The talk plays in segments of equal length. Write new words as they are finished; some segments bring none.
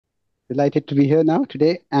Delighted to be here now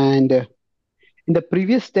today. And in the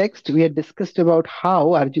previous text, we had discussed about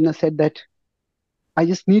how Arjuna said that I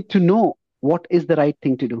just need to know what is the right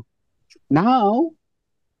thing to do. Now,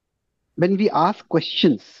 when we ask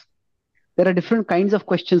questions, there are different kinds of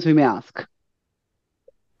questions we may ask.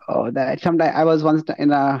 That sometimes I was once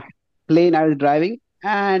in a plane, I was driving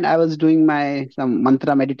and I was doing my some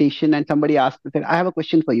mantra meditation, and somebody asked, said, I have a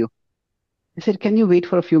question for you. I said, can you wait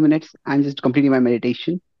for a few minutes? I'm just completing my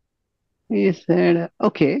meditation. He said,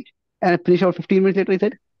 okay. And I finished about 15 minutes later. He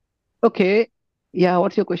said, okay, yeah,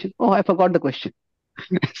 what's your question? Oh, I forgot the question.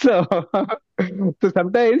 So, so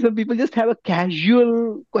sometimes some people just have a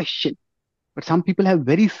casual question, but some people have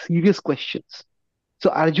very serious questions.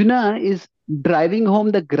 So Arjuna is driving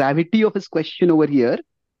home the gravity of his question over here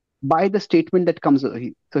by the statement that comes over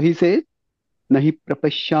here. So he says, Nahi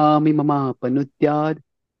prapashyami mama panutyad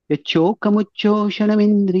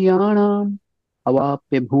yachokamuchoshanamindriyanam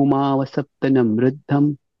avapya bhumavasaptanam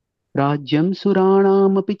riddham rajyam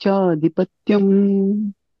suranam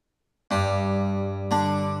apichadipatyam.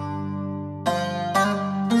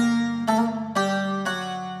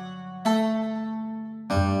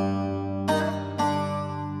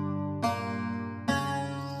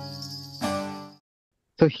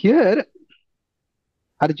 So here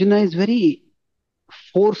Arjuna is very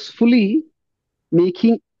forcefully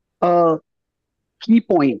making a key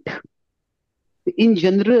point. In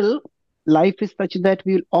general, life is such that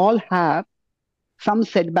we will all have some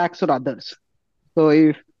setbacks or others. So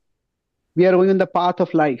if we are going on the path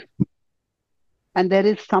of life and there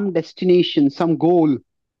is some destination, some goal,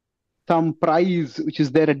 some prize which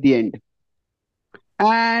is there at the end.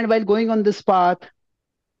 And while going on this path,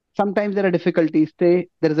 sometimes there are difficulties. Say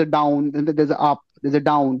there is a down, then there's a up, there's a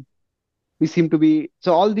down. We seem to be,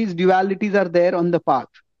 so all these dualities are there on the path.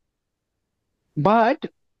 But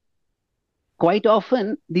quite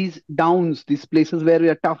often these downs, these places where we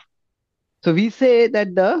are tough. So we say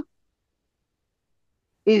that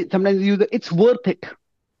sometimes we use it's worth it.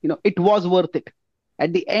 It was worth it.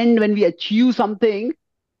 At the end, when we achieve something,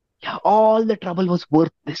 yeah, all the trouble was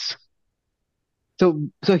worth this.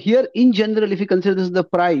 So here in general, if you consider this is the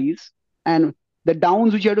price and the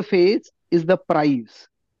downs which you have to face is the price,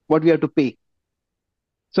 what we have to pay.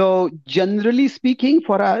 So generally speaking,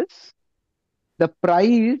 for us, the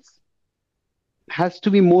price has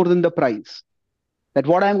to be more than the price. That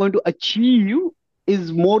what I'm going to achieve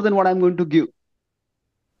is more than what I'm going to give.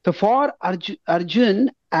 So for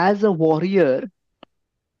Arjun as a warrior,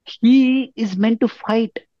 he is meant to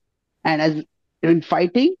fight. And as in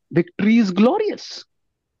fighting, victory is glorious.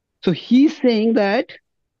 So he's saying that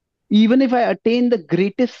even if I attain the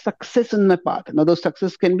greatest success in my path, now those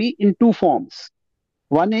success can be in two forms.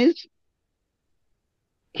 One is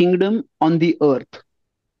kingdom on the earth.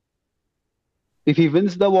 If he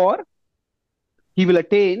wins the war, he will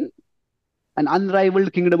attain an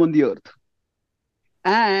unrivaled kingdom on the earth.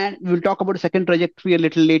 And we'll talk about a second trajectory a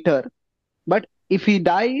little later. But if he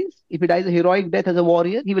dies a heroic death as a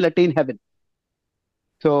warrior, he will attain heaven.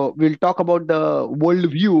 So we'll talk about the world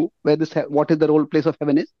view where what is the role place of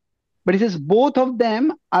heaven is. But he says both of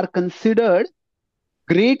them are considered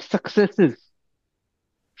great successes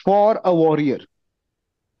for a warrior.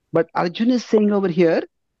 But Arjun is saying over here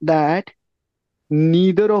that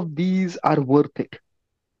neither of these are worth it.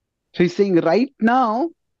 So he's saying right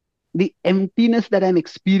now, the emptiness that I'm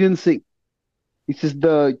experiencing, this is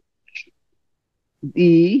the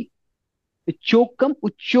chokam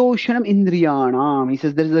uchoshanam indriyanam. He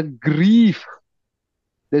says there is a grief,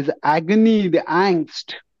 there's agony, the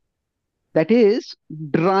angst that is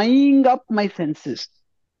drying up my senses.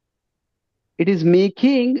 It is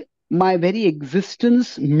making my very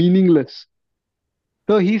existence meaningless.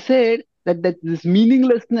 So he said that this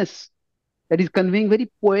meaninglessness that is conveying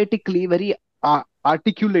very poetically, very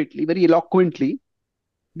articulately, very eloquently,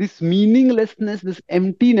 this meaninglessness, this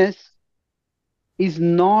emptiness is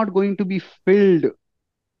not going to be filled.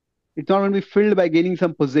 It's not going to be filled by gaining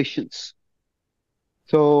some possessions.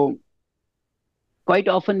 So quite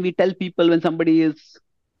often we tell people when somebody is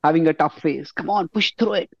having a tough phase, come on, push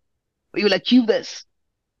through it. We will achieve this.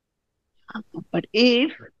 But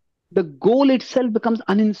if the goal itself becomes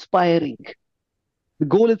uninspiring, the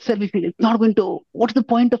goal itself, we feel it's not going to, what's the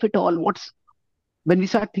point of it all? When we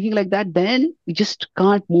start thinking like that, then we just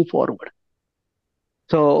can't move forward.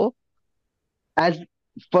 So as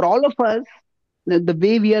for all of us, the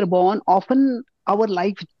way we are born, often our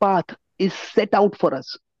life path is set out for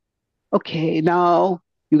us. Okay, now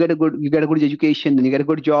you get a good education, then you get a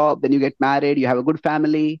good job, then you get married, you have a good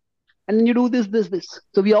family, and then you do this.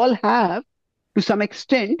 So we all have, to some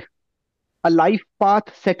extent, a life path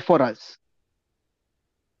set for us.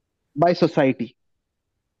 by society.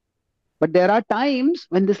 But there are times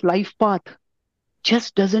when this life path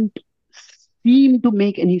just doesn't seem to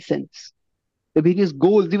make any sense. The various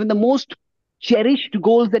goals, even the most cherished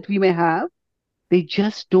goals that we may have, they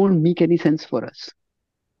just don't make any sense for us.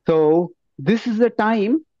 So this is the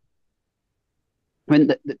time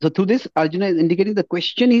when so through this Arjuna is indicating the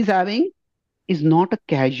question he's having is not a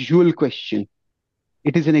casual question.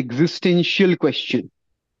 It is an existential question.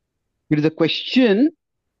 It is a question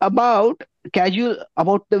about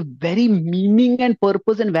about the very meaning and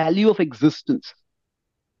purpose and value of existence.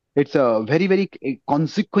 It's a very, very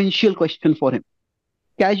consequential question for him.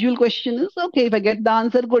 Casual question is okay, if I get the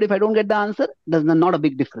answer, good. If I don't get the answer, there's not a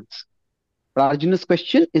big difference. But Arjuna's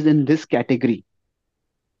question is in this category.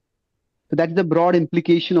 So that's the broad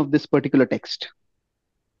implication of this particular text.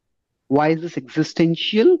 Why is this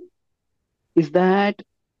existential? Is that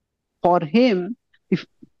for him, if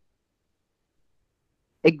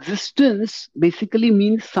existence basically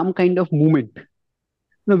means some kind of movement.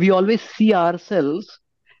 We always see ourselves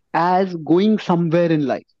as going somewhere in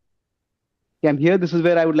life. Okay, I'm here, this is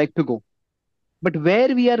where I would like to go. But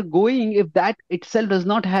where we are going, if that itself does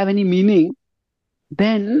not have any meaning,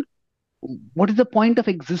 then what is the point of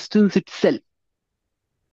existence itself?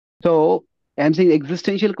 So I'm saying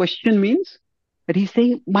existential question means that he's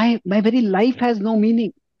saying my very life has no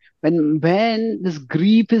meaning. When this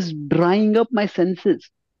grief is drying up my senses,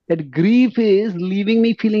 that grief is leaving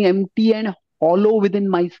me feeling empty and hollow within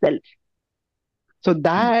myself. So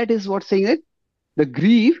that is what saying that the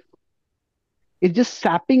grief is just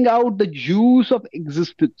sapping out the juice of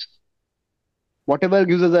existence. Whatever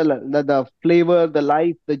gives us the flavor, the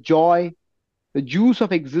life, the joy, the juice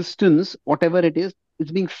of existence, whatever it is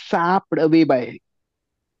being sapped away by it.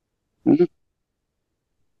 Mhm.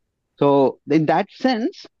 So in that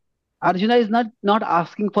sense, Arjuna is not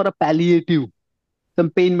asking for a palliative, some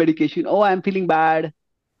pain medication. Oh, I'm feeling bad.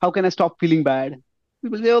 How can I stop feeling bad?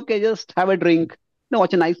 People say, okay, just have a drink,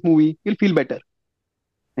 watch a nice movie, you'll feel better.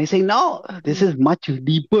 And he's saying, no, this is much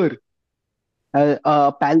deeper.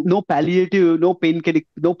 No palliative, no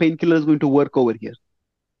painkiller is going to work over here.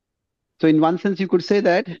 So in one sense, you could say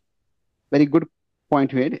that very good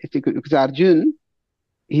point here. Because Arjun,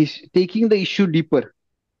 he's taking the issue deeper.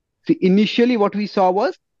 See, initially what we saw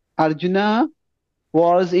was Arjuna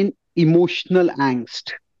was in emotional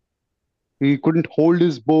angst. He couldn't hold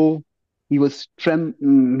his bow. He was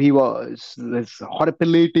he was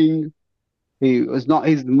horripilating. He was not.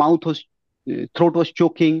 His throat was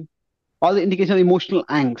choking. All the indication of emotional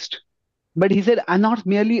angst. But he said, "I'm not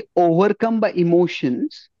merely overcome by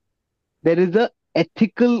emotions. There is a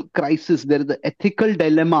ethical crisis. There is an ethical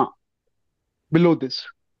dilemma below this."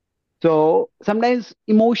 So sometimes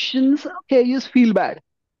emotions, okay, you just feel bad,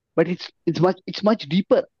 but it's much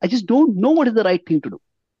deeper. I just don't know what is the right thing to do.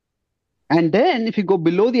 And then if you go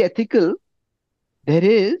below the ethical, there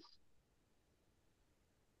is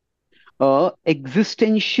a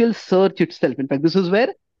existential search itself. In fact, this is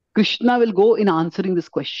where Krishna will go in answering this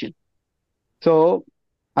question. So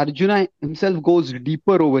Arjuna himself goes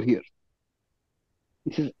deeper over here.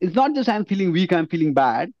 He says, it's not just I'm feeling weak, I'm feeling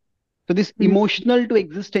bad. So this emotional to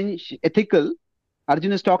existential ethical,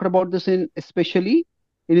 Arjuna has talked about this in especially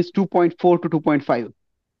in his 2.4 to 2.5.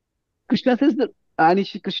 Krishna says that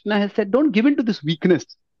Krishna has said, don't give in to this weakness.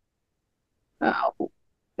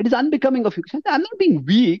 It is unbecoming of you. I'm not being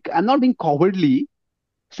weak. I'm not being cowardly.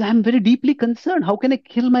 So I'm very deeply concerned. How can I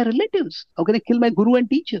kill my relatives? How can I kill my guru and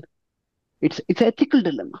teacher? It's an ethical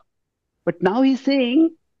dilemma. But now he's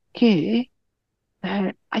saying, okay,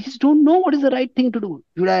 I just don't know what is the right thing to do.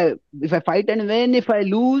 If I fight and win, if I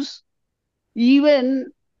lose,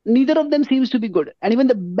 even neither of them seems to be good. And even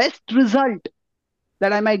the best result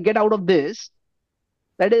that I might get out of this,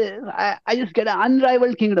 that is, I just get an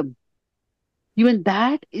unrivaled kingdom. Even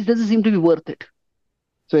that doesn't seem to be worth it.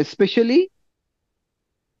 So especially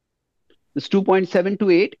this 2.7 to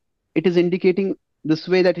 8, it is indicating this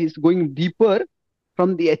way that he's going deeper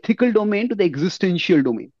from the ethical domain to the existential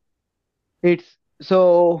domain. It's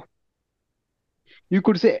so you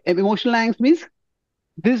could say emotional angst means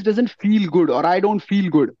this doesn't feel good or I don't feel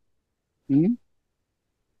good.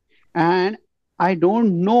 And I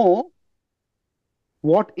don't know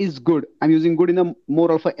what is good. I'm using good in a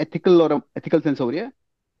more of an ethical or a ethical sense over here.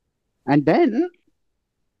 And then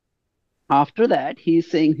after that, he's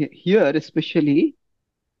saying here, especially,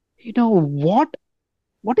 what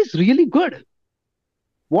is really good?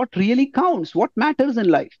 What really counts? What matters in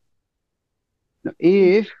life? Now,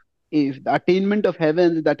 if the attainment of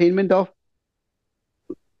heaven, the attainment of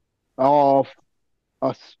a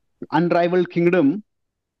unrivaled kingdom,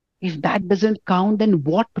 if that doesn't count, then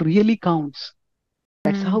what really counts?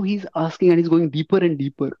 That's how he's asking, and he's going deeper and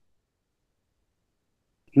deeper.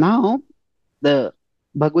 Now, the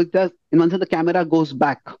Bhagavad-Gita, in one sense, the camera goes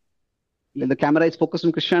back. The camera is focused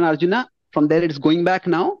on Krishna and Arjuna. From there, it's going back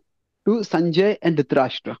now to Sanjay and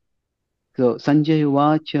Dhritarashtra. So, Sanjay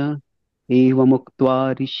Uvacha, Eva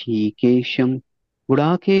Muktva Rishikesham,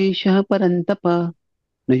 Gudakesha Parantapa,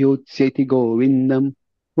 Nayotsyati Govindam,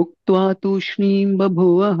 Uktva Tushnim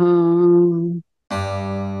Babhuvaha.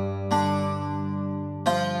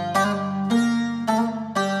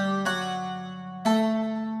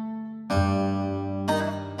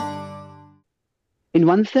 In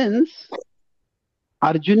one sense,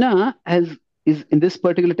 Arjuna is in this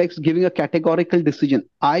particular text giving a categorical decision.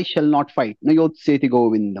 I shall not fight. Nayotsyati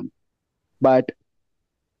Govindam. But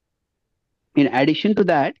in addition to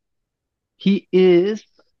that, he's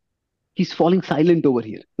falling silent over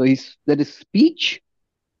here. So there is speech,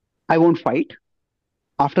 I won't fight.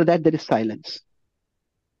 After that, there is silence.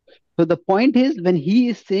 So the point is, when he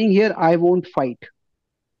is saying here, I won't fight.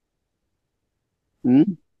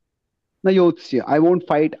 Nayotsya, I won't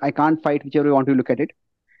fight, I can't fight, whichever you want to look at it.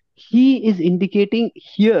 He is indicating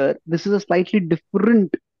here, this is a slightly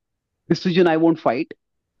different decision, I won't fight.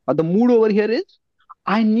 Or the mood over here is,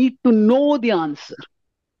 I need to know the answer.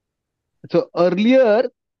 So earlier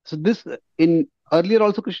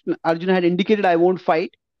also Arjuna had indicated I won't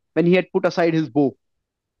fight when he had put aside his bow.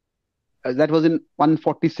 That was in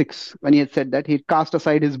 146 when he had said that he had cast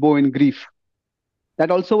aside his bow in grief.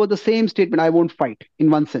 That also was the same statement, I won't fight,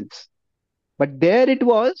 in one sense. But there it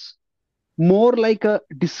was more like a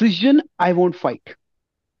decision, I won't fight.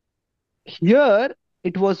 Here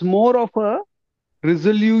it was more of a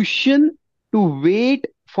resolution to wait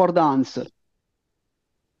for the answer.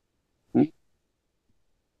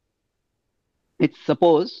 It's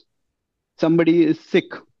suppose somebody is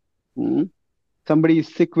sick. Somebody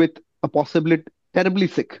is sick with terribly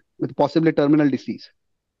sick with possibly terminal disease.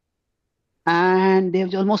 And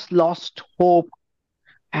they've almost lost hope.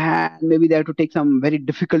 And maybe they have to take some very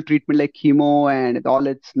difficult treatment like chemo and all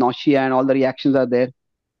its nausea and all the reactions are there.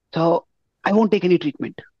 So I won't take any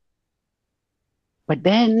treatment. But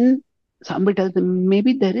then somebody tells them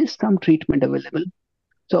maybe there is some treatment available.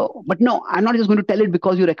 So, but no, I'm not just going to tell it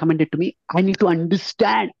because you recommend it to me. I need to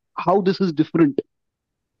understand how this is different.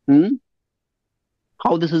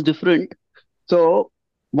 How this is different. So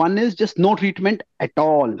one is just no treatment at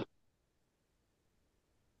all.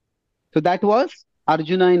 So that was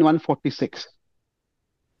Arjuna in 146.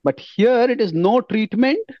 But here it is no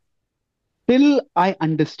treatment till I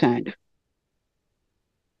understand.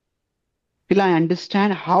 Till I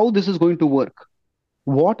understand how this is going to work.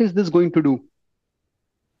 What is this going to do?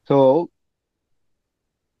 So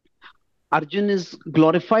Arjuna is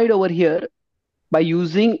glorified over here by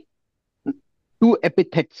using two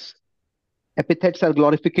epithets. Epithets are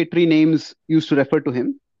glorificatory names used to refer to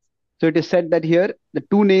him. So it is said that here the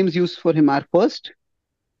two names used for him are first,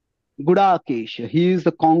 Gudakesha. He is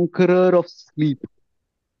the conqueror of sleep.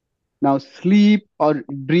 Now sleep or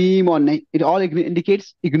dream or it all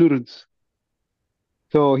indicates ignorance.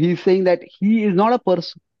 So he is saying that he is not a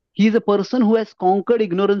person. He is a person who has conquered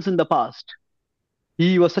ignorance in the past.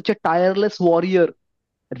 He was such a tireless warrior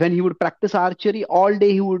that when he would practice archery, all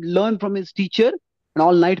day he would learn from his teacher and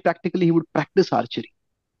all night practically he would practice archery.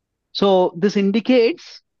 So this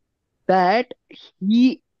indicates that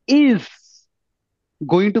he is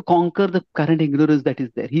going to conquer the current ignorance that is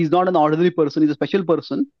there. He is not an ordinary person, he's a special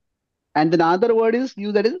person. And another word is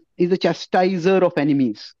used, that is, he's a chastiser of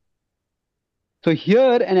enemies. So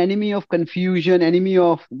here an enemy of confusion, enemy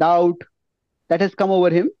of doubt, that has come over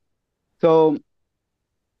him. So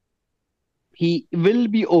he will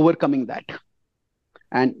be overcoming that.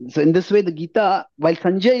 And so in this way, the Gita, while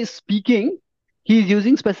Sanjay is speaking, he is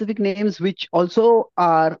using specific names which also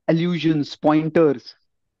are allusions, pointers,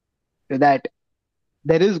 that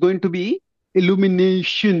there is going to be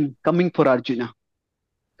illumination coming for Arjuna.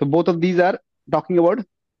 So both of these are talking about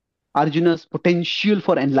Arjuna's potential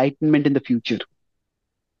for enlightenment in the future.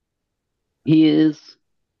 He is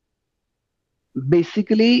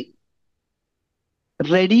basically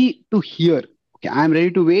ready to hear. Okay, I'm ready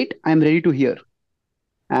to wait, I'm ready to hear.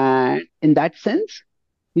 And in that sense,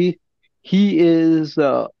 he is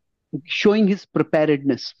showing his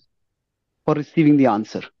preparedness for receiving the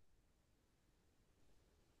answer.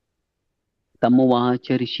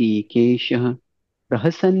 Tamuvacha Rishikeshah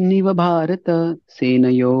Rahasanniva Bharata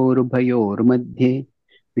Senayor Bhayor Madhye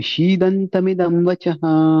Vishidantamidam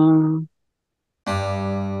Vachaha.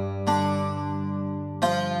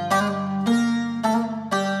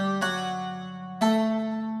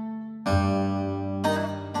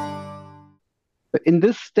 in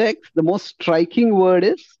this text, the most striking word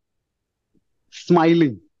is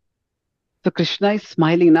smiling. So Krishna is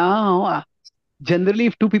smiling now. Generally,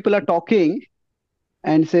 if two people are talking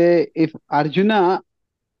and say, if Arjuna,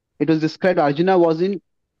 it was described Arjuna was in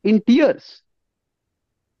tears.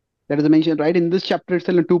 That is mentioned right in this chapter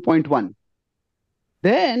itself in 2.1.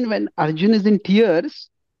 Then when Arjuna is in tears,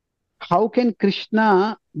 how can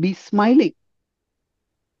Krishna be smiling?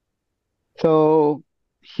 So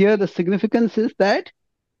here the significance is that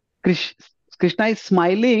Krishna is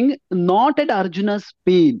smiling not at Arjuna's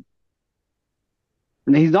pain.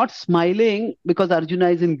 And he's not smiling because Arjuna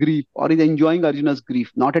is in grief or is enjoying Arjuna's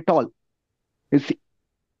grief. Not at all. It's,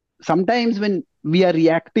 sometimes when we are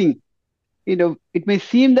reacting, it may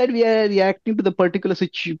seem that we are reacting to the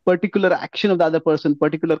particular action of the other person,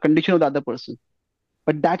 particular condition of the other person.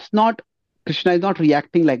 But that's not, Krishna is not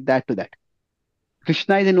reacting like that to that.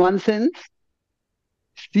 Krishna is in one sense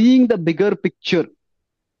seeing the bigger picture.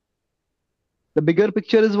 The bigger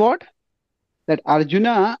picture is what? That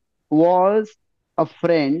Arjuna was a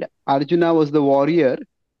friend, Arjuna was the warrior,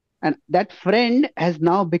 and that friend has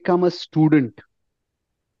now become a student.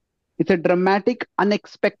 It's a dramatic,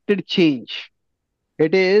 unexpected change.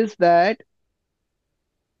 It is that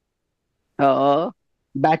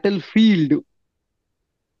battlefield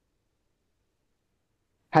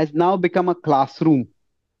has now become a classroom.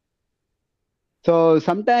 So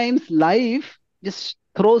sometimes life just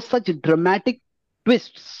throws such dramatic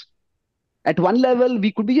twists. At one level,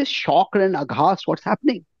 we could be just shocked and aghast what's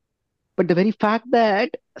happening. But the very fact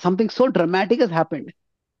that something so dramatic has happened.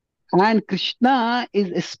 And Krishna is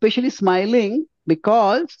especially smiling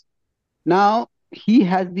because now he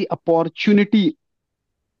has the opportunity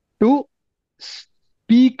to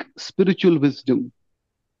speak spiritual wisdom.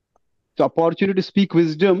 So opportunity to speak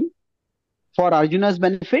wisdom for Arjuna's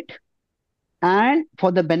benefit and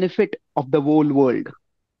for the benefit of the whole world.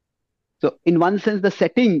 So in one sense, the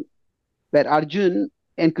setting where Arjun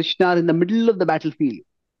and Krishna are in the middle of the battlefield,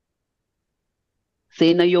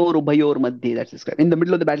 Senayor Ubhayor Madhye, that's described, in the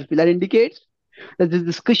middle of the battlefield, that indicates that this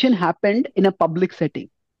discussion happened in a public setting.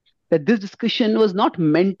 That this discussion was not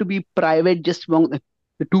meant to be private just among the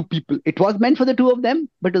two people. It was meant for the two of them,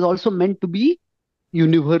 but it was also meant to be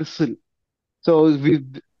universal. So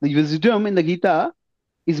the wisdom in the Gita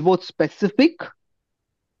is both specific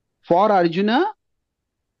for Arjuna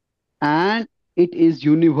and it is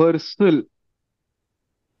universal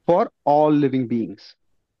for all living beings.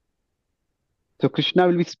 So Krishna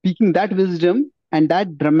will be speaking that wisdom, and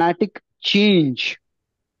that dramatic change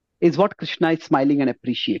is what Krishna is smiling and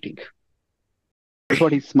appreciating. That's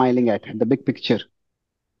what he's smiling at, the big picture.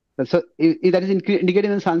 So that is indicated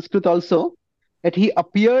in Sanskrit also, that he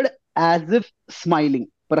appeared as if smiling.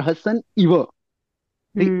 Prahasan iva.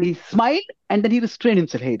 He smiled and then he restrained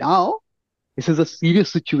himself. Hey, now this is a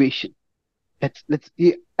serious situation.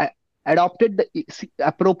 He adopted the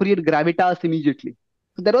appropriate gravitas immediately.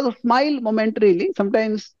 So there was a smile momentarily.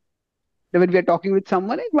 Sometimes when we are talking with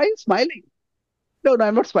someone, hey, why are you smiling? No,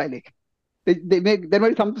 I'm not smiling. There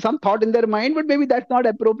might be some thought in their mind, but maybe that's not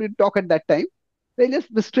appropriate to talk at that time. They just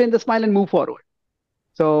restrain the smile and move forward.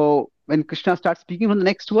 So when Krishna starts speaking from the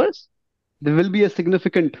next verse, there will be a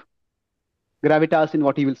significant gravitas in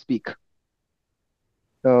what he will speak.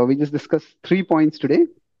 So we just discussed 3 points today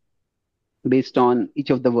based on each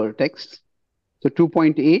of the word texts. So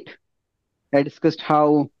 2.8, I discussed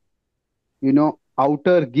how,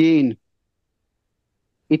 outer gain,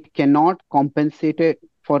 it cannot compensate it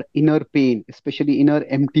for inner pain, especially inner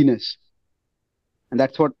emptiness. And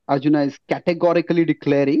that's what Arjuna is categorically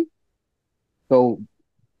declaring. So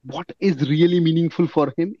what is really meaningful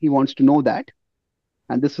for him? He wants to know that.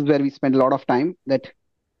 And this is where we spend a lot of time, that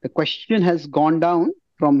the question has gone down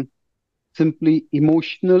from simply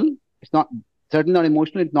emotional. It's not, certainly not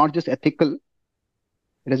emotional. It's not just ethical.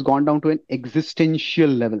 It has gone down to an existential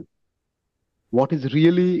level. What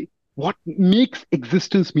makes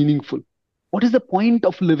existence meaningful? What is the point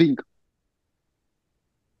of living?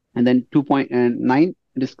 And then 2.9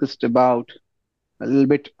 discussed about a little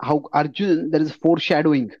bit how there is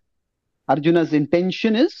foreshadowing. Arjuna's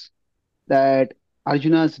intention is that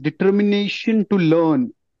Arjuna's determination to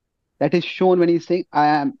learn, that is shown when he's saying,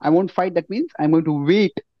 I won't fight. That means I'm going to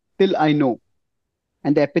wait till I know.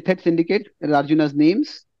 And the epithets indicate Arjuna's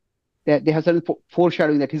names. They have certain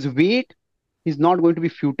foreshadowing that his wait is not going to be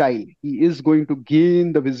futile. He is going to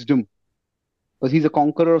gain the wisdom because he's a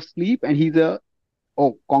conqueror of sleep and he's a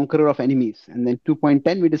conqueror of enemies. And then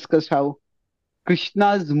 2.10, we discussed how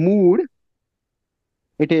Krishna's mood,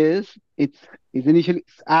 it's initially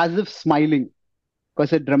as if smiling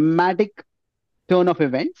because a dramatic turn of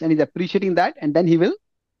events, and he's appreciating that, and then he will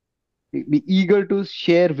Be eager to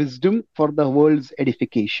share wisdom for the world's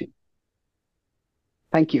edification.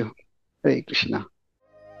 Thank you. Hare Krishna.